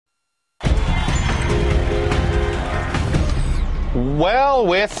Well,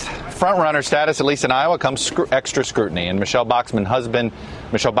 with front-runner status, at least in Iowa, comes extra scrutiny. And Michelle Bachmann's husband,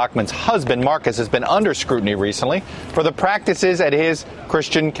 Marcus, has been under scrutiny recently for the practices at his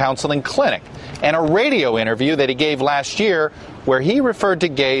Christian counseling clinic and a radio interview that he gave last year where he referred to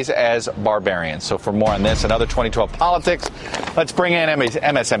gays as barbarians. So for more on this and other 2012 politics, let's bring in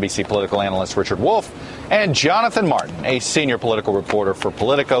MSNBC political analyst Richard Wolff and Jonathan Martin, a senior political reporter for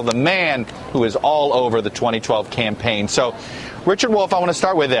Politico, the man who is all over the 2012 campaign. So, Richard Wolff, I want to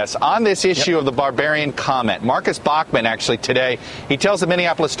start with this. On this issue of the barbarian comment, Marcus Bachmann actually today, he tells the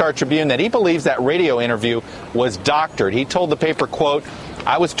Minneapolis Star-Tribune that he believes that radio interview was doctored. He told the paper, quote,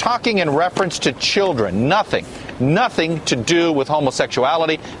 "I was talking in reference to children, nothing to do with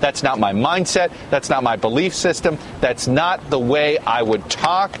homosexuality. That's not my mindset. That's not my belief system. That's not the way I would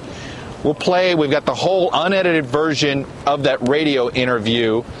talk." We've got the whole unedited version of that radio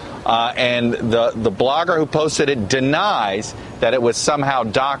interview. And the blogger who posted it denies that it was somehow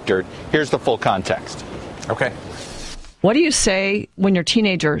doctored. Here's the full context. Okay. What do you say when your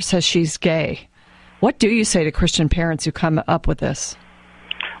teenager says she's gay? What do you say to Christian parents who come up with this?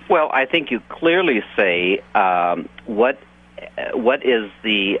 Well, I think you clearly say what is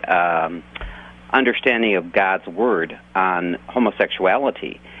the understanding of God's word on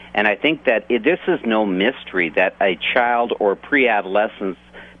homosexuality. And I think that this is no mystery that a child or pre-adolescence,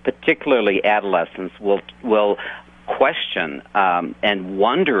 particularly adolescents, will question and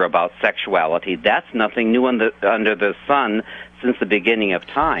wonder about sexuality. That's nothing new under the sun since the beginning of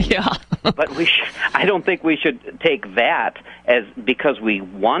time. Yeah. But I don't think we should take that as because we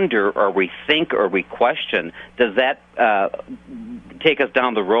wonder or we think or we question. Does that take us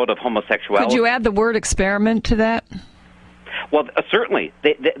down the road of homosexuality? Could you add the word experiment to that? Well, certainly,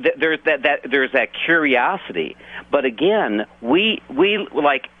 there's that curiosity, but again, we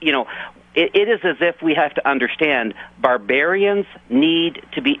like, you know, it is as if we have to understand barbarians need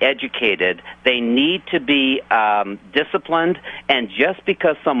to be educated, they need to be disciplined, and just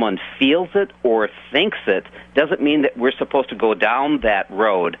because someone feels it or thinks it doesn't mean that we're supposed to go down that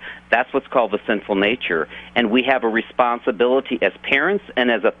road. That's what's called the sinful nature, and we have a responsibility as parents and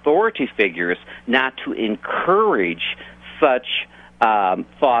as authority figures not to encourage such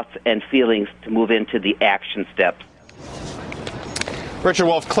thoughts and feelings to move into the action steps. Richard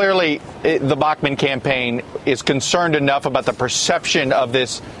Wolff, clearly the Bachmann campaign is concerned enough about the perception of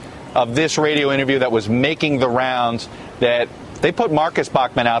this radio interview that was making the rounds that they put Marcus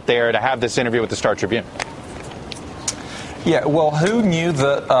Bachmann out there to have this interview with the Star-Tribune. Yeah, well, who knew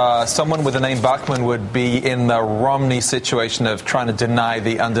that someone with the name Bachmann would be in the Romney situation of trying to deny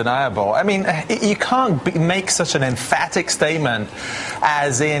the undeniable? I mean, you can't make such an emphatic statement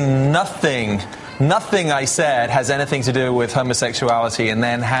as in nothing I said has anything to do with homosexuality and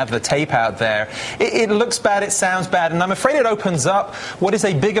then have the tape out there. It looks bad, it sounds bad, and I'm afraid it opens up what is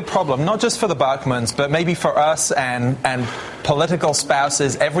a bigger problem, not just for the Bachmanns, but maybe for us and political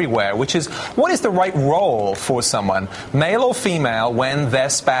spouses everywhere, which is what is the right role for someone, male or female, when their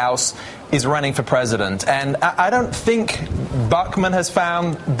spouse is running for president. And I don't think Bachmann has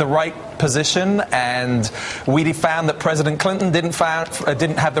found the right position, and we found that President Clinton didn't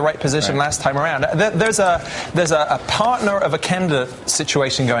have the right position last time around. There's a partner of a candidate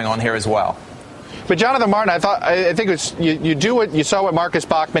situation going on here as well. But Jonathan Martin, I think it was, you saw what Marcus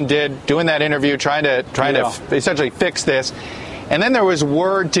Bachmann did doing that interview, trying to essentially fix this. And then there was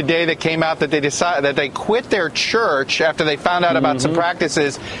word today that came out that they decided that they quit their church after they found out about some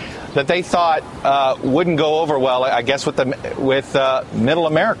practices that they thought wouldn't go over well, I guess, with Middle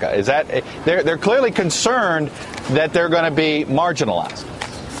America. Is that they're clearly concerned that they're going to be marginalized?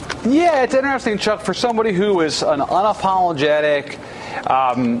 Yeah, it's interesting, Chuck, for somebody who is an unapologetic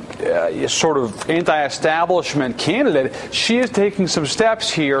sort of anti-establishment candidate, she is taking some steps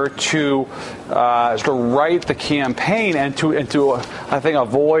here to sort of right the campaign and to I think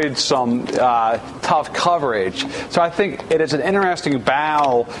avoid some tough coverage. So I think it is an interesting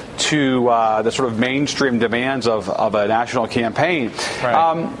bow to the sort of mainstream demands of a national campaign.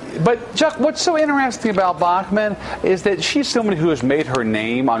 Right. But Chuck, what's so interesting about Bachmann is that she's somebody who has made her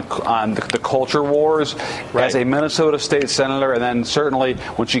name on the culture wars as a Minnesota state senator, and then certainly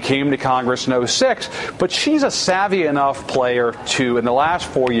when she came to Congress in 2006. But she's a savvy enough player to, in the last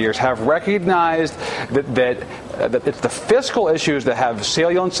 4 years, have recognized that it's the fiscal issues that have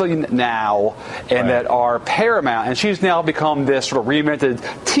saliency now and that are paramount. And she's now become this sort of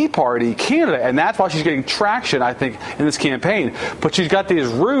reinvented Tea Party candidate, and that's why she's getting traction, I think, in this campaign. But she's got these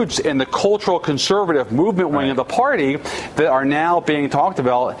roots in the cultural conservative movement wing of the party that are now being talked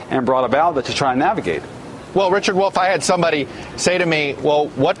about and brought about that she's trying to navigate. Well, Richard Wolff, I had somebody say to me, well,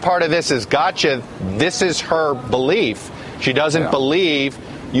 what part of this is gotcha? This is her belief. She doesn't believe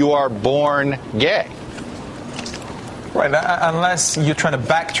you are born gay. Right, unless you're trying to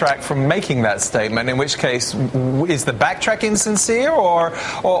backtrack from making that statement, in which case, is the backtrack insincere, or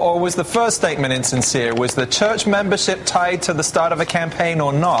was the first statement insincere? Was the church membership tied to the start of a campaign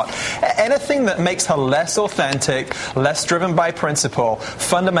or not? Anything that makes her less authentic, less driven by principle,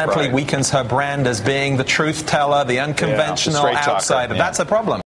 fundamentally weakens her brand as being the truth teller, the unconventional outsider. That's a problem.